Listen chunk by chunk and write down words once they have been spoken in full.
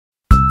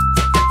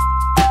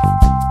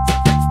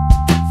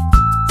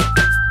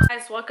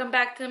welcome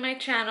back to my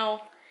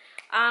channel.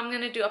 I'm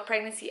gonna do a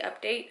pregnancy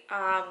update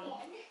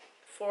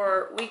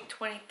for week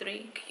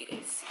 23. Can you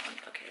guys see me?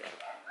 Okay,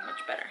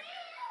 much better.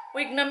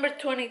 Week number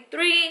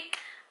 23.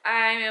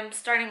 I am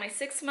starting my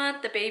 6th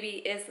month. The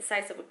baby is the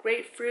size of a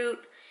grapefruit.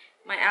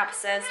 My app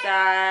says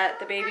that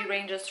the baby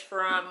ranges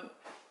from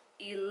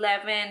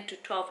 11 to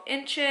 12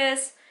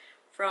 inches,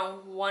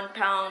 from 1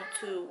 pound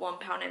to 1.5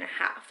 pounds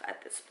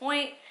at this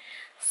point.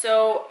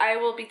 So I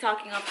will be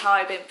talking of how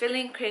I've been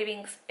feeling,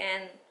 cravings,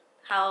 and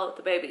how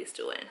the baby is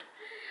doing.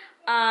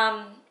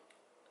 How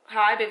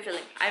I've been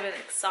feeling. I've been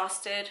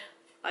exhausted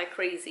like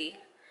crazy.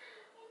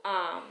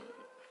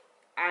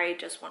 I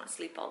just want to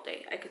sleep all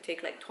day. I could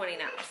take like 20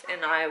 naps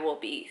and I will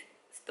be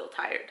still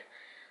tired.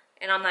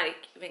 And I'm not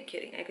even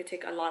kidding. I could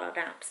take a lot of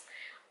naps.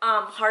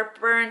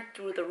 Heartburn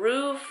through the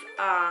roof.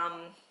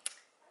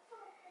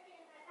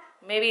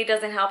 Maybe it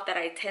doesn't help that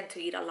I tend to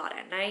eat a lot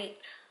at night.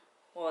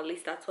 Well, at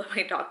least that's what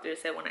my doctor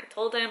said when I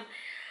told him.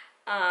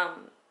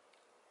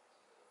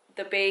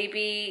 The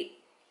baby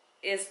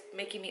is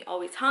making me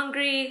always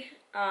hungry.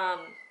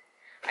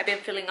 I've been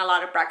feeling a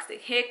lot of Braxton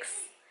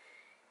Hicks.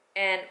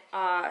 And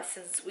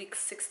since week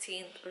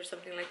 16 or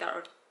something like that,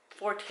 or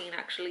 14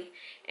 actually,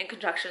 and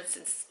contractions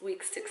since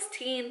week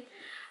 16.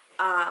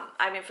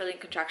 I've been feeling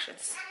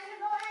contractions.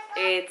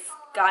 It's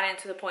gotten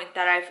to the point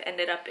that I've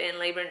ended up in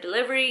labor and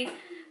delivery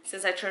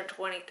since I turned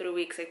 23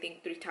 weeks, I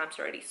think 3 times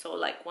already. So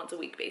like once a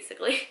week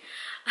basically,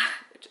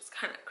 which is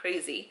kind of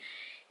crazy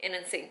and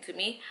insane to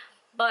me.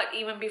 But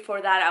even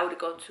before that, I would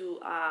go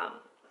to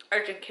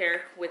urgent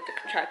care with the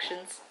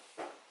contractions.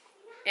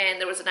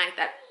 And there was a night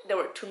that they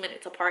were 2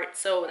 minutes apart,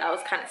 so that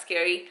was kind of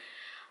scary.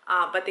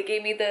 But they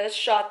gave me the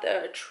shot,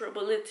 the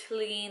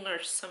tribulitylene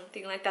or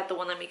something like that, the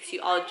one that makes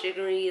you all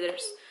jiggery.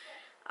 There's,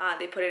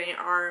 they put it in your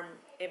arm.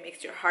 It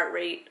makes your heart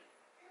rate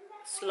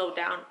slow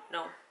down,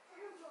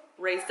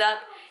 raised up,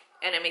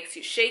 and it makes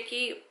you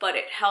shaky. But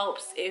it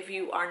helps if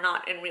you are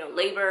not in real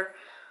labor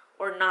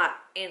or not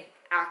in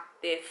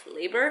active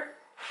labor.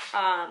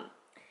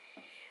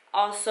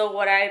 Also,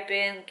 what I've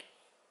been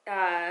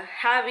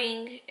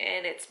having,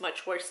 and it's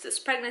much worse this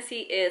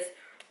pregnancy, is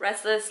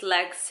restless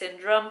leg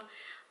syndrome.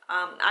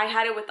 I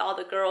had it with all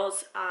the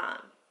girls,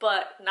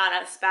 but not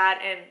as bad.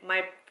 And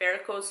my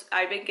varicose,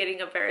 I've been getting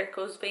a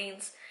varicose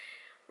veins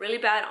really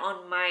bad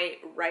on my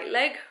right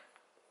leg.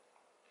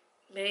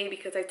 Maybe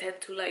because I tend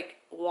to like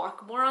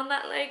walk more on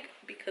that leg,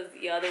 because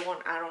the other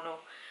one, I don't know.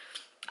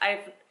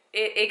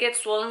 It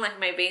gets swollen, like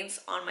my veins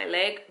on my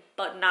leg,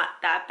 but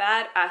not that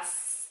bad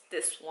as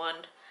this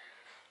one.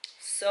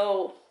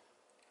 So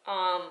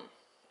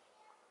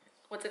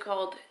what's it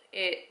called?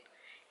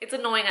 It's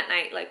annoying at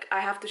night. Like I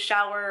have to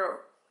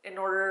shower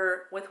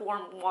with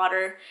warm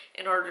water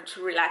in order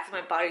to relax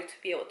my body to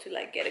be able to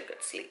like get a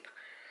good sleep.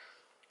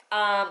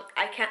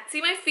 I can't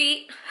see my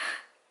feet.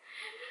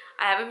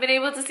 I haven't been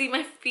able to see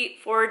my feet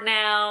for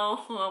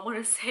now, I want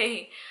to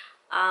say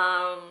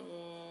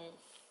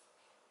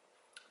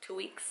 2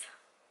 weeks,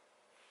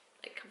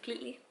 like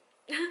completely.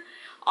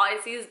 All I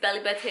see is belly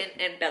button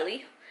and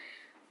belly.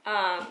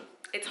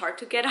 It's hard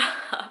to get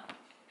up.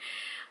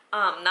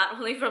 Not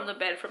only from the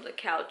bed, from the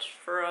couch,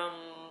 from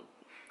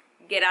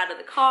get out of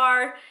the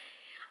car.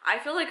 I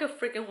feel like a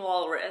freaking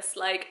walrus.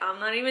 Like,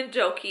 I'm not even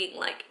joking.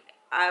 Like,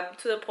 I'm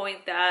to the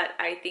point that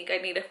I think I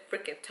need a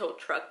freaking tow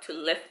truck to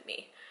lift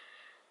me.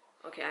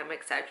 Okay, I'm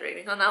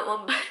exaggerating on that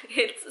one, but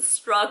it's a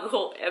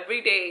struggle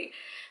every day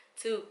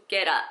to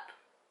get up.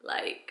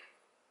 Like,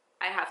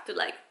 I have to,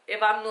 like,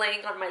 if I'm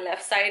laying on my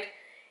left side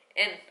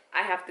and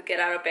I have to get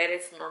out of bed,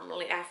 it's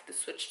normally I have to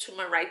switch to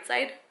my right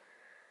side.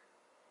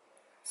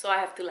 So I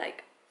have to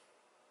like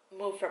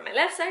move from my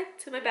left side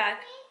to my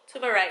back to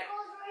my right,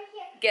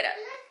 get up.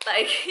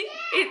 Like,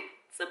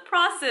 it's a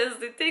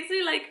process. It takes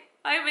me like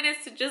 5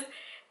 minutes to just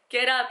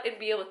get up and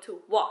be able to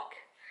walk.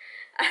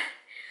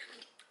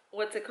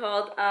 What's it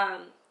called?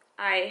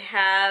 I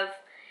have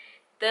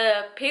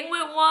the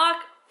penguin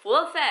walk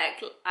full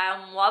effect.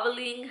 I'm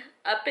wobbling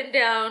up and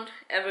down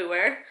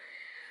everywhere.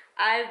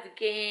 I've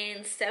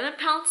gained 7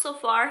 pounds so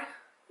far.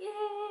 Yay!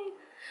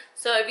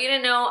 So if you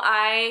didn't know,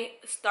 I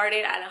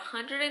started at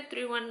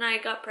 103 when I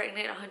got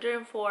pregnant,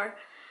 104.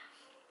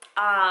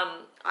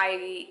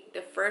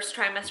 The first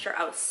trimester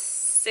I was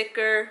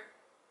sicker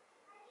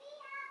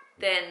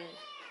than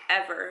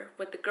ever.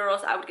 With the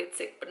girls I would get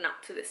sick, but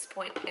not to this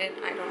point.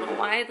 And I don't know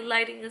why the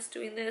lighting is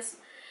doing this.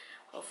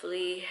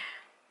 Hopefully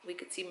we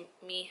could see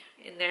me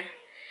in there.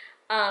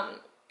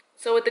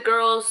 So with the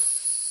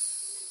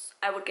girls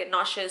I would get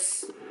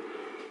nauseous,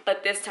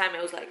 but this time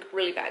it was like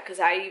really bad because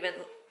I even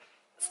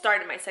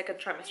started my 2nd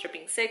trimester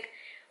being sick.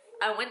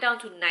 I went down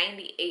to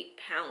 98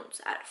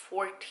 pounds at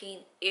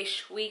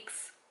 14-ish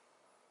weeks.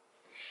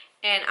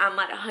 And I'm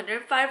at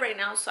 105 right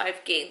now, so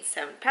I've gained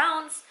 7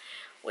 pounds,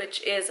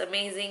 which is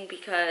amazing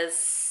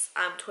because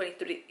I'm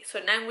 23. So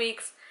 9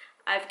 weeks,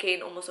 I've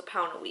gained almost a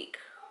pound a week.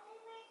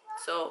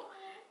 So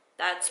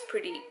that's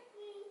pretty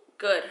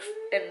good.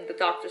 And the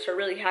doctors are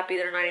really happy.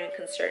 They're not even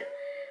concerned.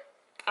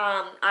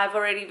 I've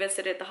already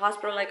visited the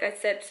hospital, like I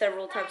said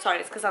several times. Sorry,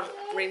 it's because I'm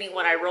reading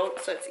what I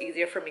wrote, so it's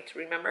easier for me to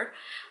remember.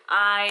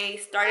 I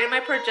started my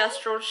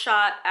progesterone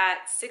shot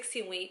at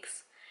 16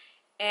 weeks,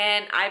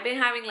 and I've been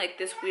having like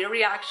this weird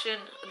reaction.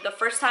 The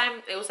first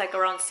time it was like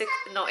around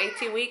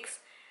 18 weeks,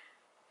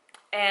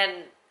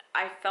 and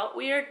I felt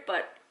weird,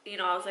 but you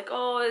know, I was like,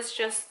 oh, it's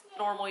just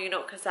normal, you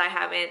know, because I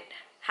haven't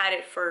had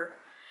it for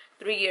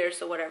 3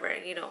 years or whatever,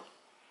 you know.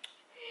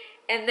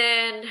 And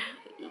then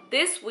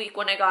this week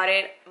when I got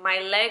it, my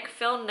leg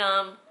felt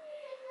numb,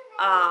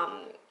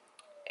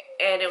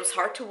 and it was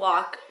hard to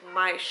walk.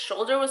 My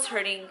shoulder was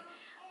hurting.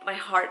 My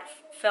heart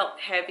felt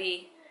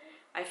heavy.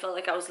 I felt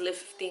like I was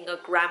lifting a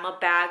grandma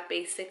bag,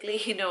 basically,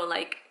 you know,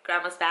 like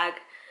grandma's bag.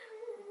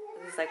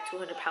 It's like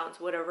 200 pounds,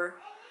 whatever.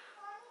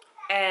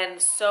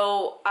 And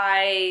so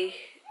I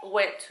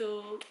went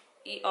to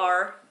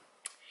ER,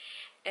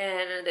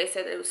 and they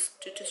said it was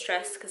due to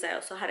stress because I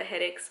also had a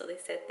headache. So they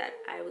said that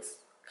I was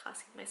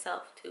causing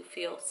myself to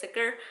feel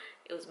sicker.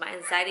 It was my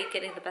anxiety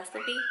getting the best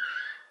of me.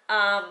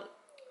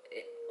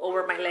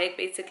 Over my leg,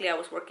 basically, I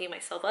was working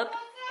myself up,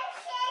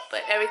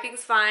 but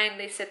everything's fine.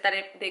 They said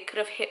that they could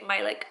have hit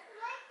my like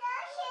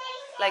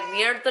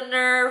near the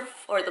nerve,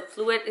 or the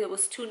fluid, it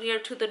was too near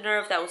to the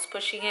nerve that was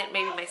pushing it,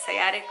 maybe my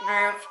sciatic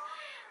nerve,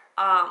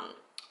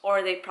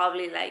 or they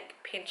probably like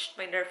pinched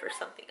my nerve or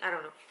something. I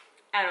don't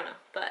know,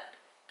 but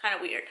kind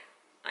of weird,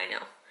 I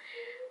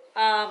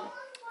know.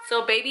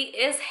 So baby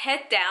is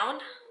head down.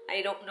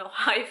 I don't know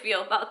how I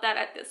feel about that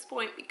at this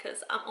point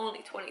because I'm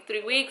only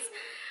 23 weeks.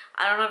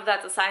 I don't know if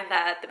that's a sign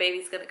that the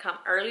baby's gonna come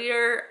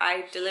earlier.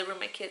 I delivered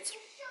my kids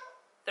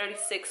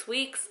 36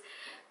 weeks,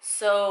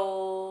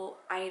 so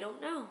I don't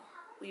know.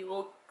 We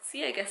will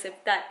see, I guess,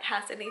 if that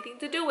has anything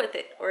to do with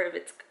it, or if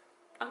it's,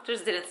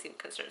 doctors didn't seem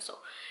concerned. So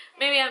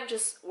maybe I'm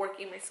just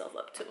working myself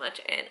up too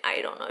much, and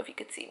I don't know if you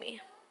could see me.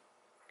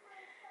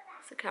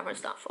 The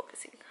camera's not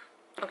focusing.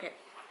 Okay,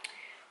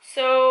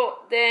 so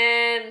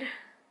then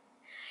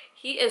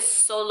he is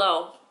so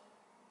low.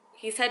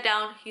 He's head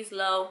down, he's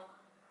low.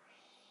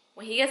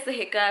 When he gets the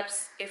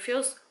hiccups, it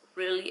feels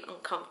really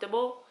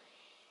uncomfortable,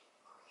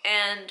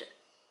 and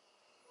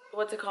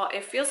what's it called?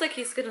 It feels like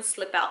he's gonna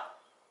slip out.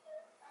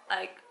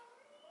 Like,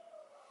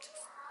 just,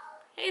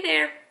 hey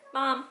there,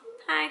 mom,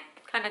 hi,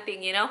 kind of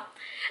thing, you know?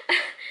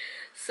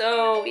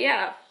 So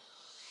yeah,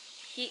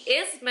 he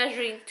is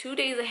measuring 2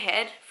 days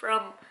ahead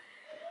from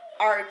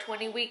our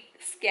 20-week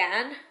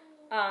scan,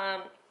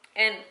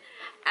 and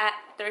at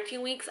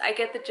 13 weeks I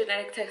get the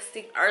genetic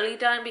testing early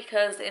done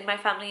because in my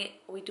family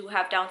we do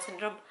have Down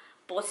syndrome,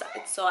 both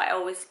sides, so I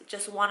always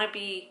just want to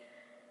be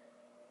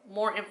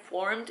more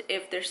informed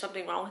if there's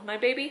something wrong with my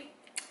baby.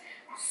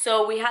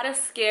 So we had a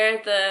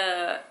scare.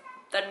 The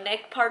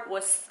neck part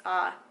was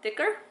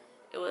thicker.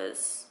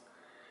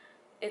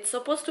 It's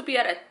supposed to be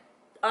at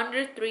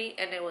under 3,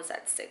 and it was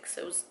at 6,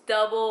 so it was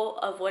double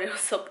of what it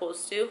was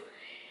supposed to.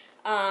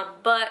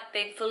 But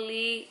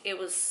thankfully it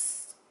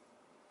was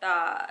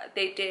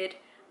they did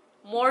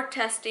more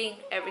testing,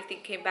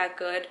 everything came back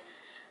good.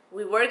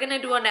 We were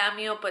gonna do an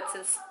amnio, but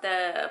since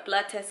the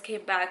blood test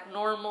came back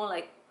normal,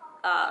 like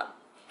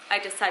I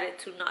decided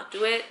to not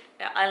do it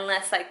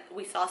unless like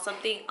we saw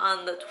something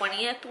on the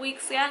 20th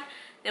week scan,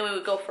 then we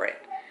would go for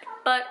it.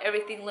 But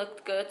everything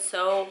looked good,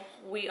 so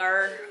we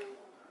are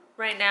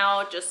right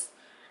now just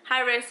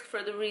high risk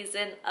for the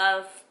reason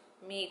of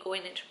me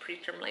going into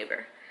preterm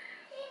labor.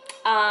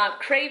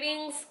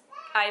 Cravings,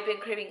 I've been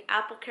craving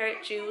apple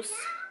carrot juice.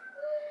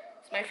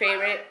 It's my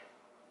favorite.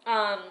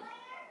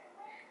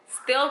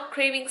 Still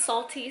craving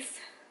salty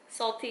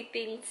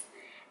things,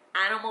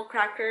 animal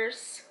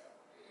crackers.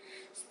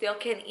 Still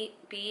can't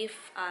eat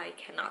beef. I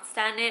cannot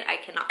stand it. I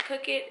cannot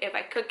cook it. If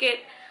I cook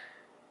it,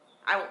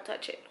 I won't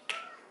touch it.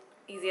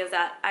 Easy as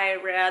that.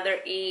 I'd rather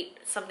eat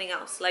something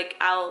else. Like,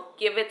 I'll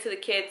give it to the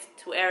kids,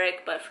 to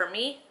Eric, but for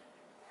me,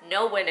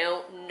 no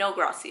bueno, no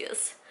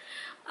gracias.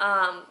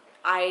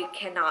 I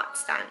cannot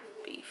stand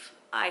beef.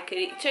 I could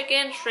eat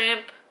chicken,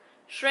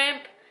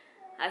 shrimp,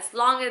 as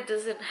long as it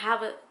doesn't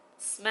have a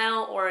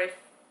smell, or if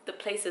the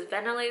place is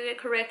ventilated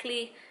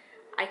correctly,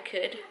 I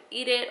could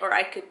eat it, or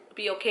I could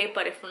be okay.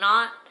 But if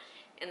not,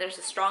 and there's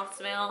a strong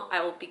smell,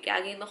 I will be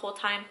gagging the whole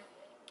time.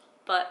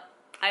 But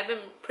I've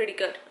been pretty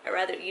good. I'd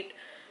rather eat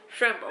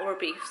shrimp over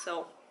beef.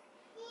 So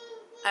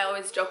I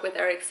always joke with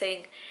Eric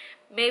saying,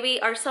 maybe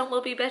our son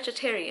will be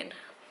vegetarian.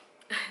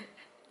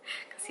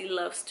 Because he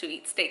loves to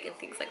eat steak and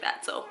things like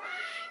that. So,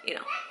 you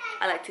know,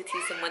 I like to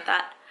tease him with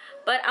that.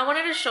 But I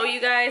wanted to show you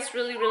guys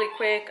really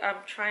quick. I'm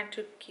trying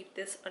to keep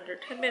this under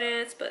 10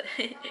 minutes, but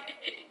it's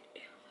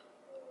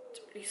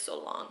already so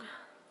long.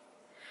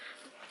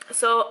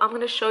 So I'm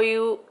going to show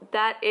you,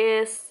 that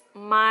is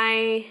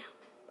my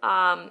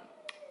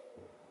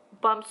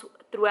bumps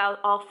throughout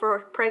all 4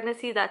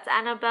 pregnancy. That's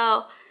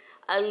Annabelle,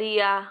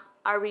 Aaliyah,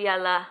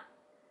 Ariella,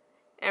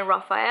 and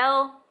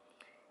Raphael.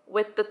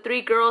 With the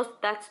 3 girls,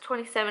 that's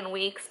 27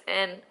 weeks,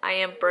 and I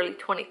am barely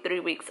 23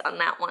 weeks on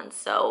that one.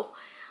 So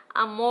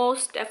I'm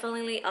most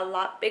definitely a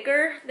lot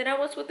bigger than I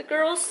was with the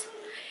girls.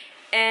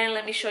 And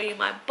let me show you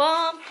my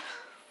bump.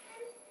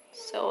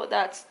 So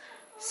that's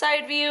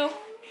Side view,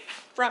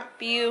 front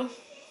view,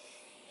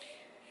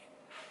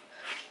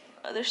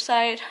 other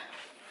side.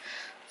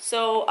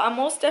 So I'm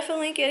most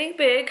definitely getting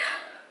big,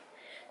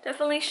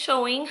 definitely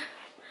showing.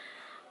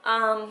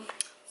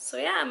 So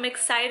yeah, I'm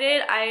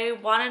excited. I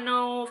want to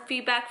know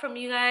feedback from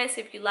you guys.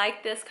 If you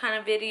like this kind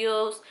of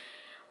videos,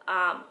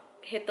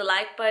 hit the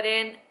like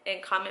button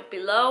and comment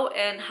below.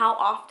 And how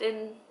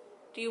often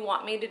do you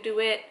want me to do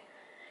it?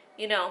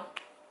 You know,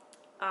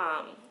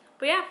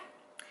 but yeah,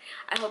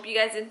 I hope you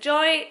guys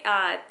enjoy.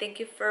 Thank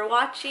you for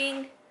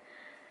watching.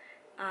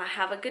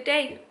 Have a good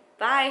day.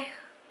 Bye.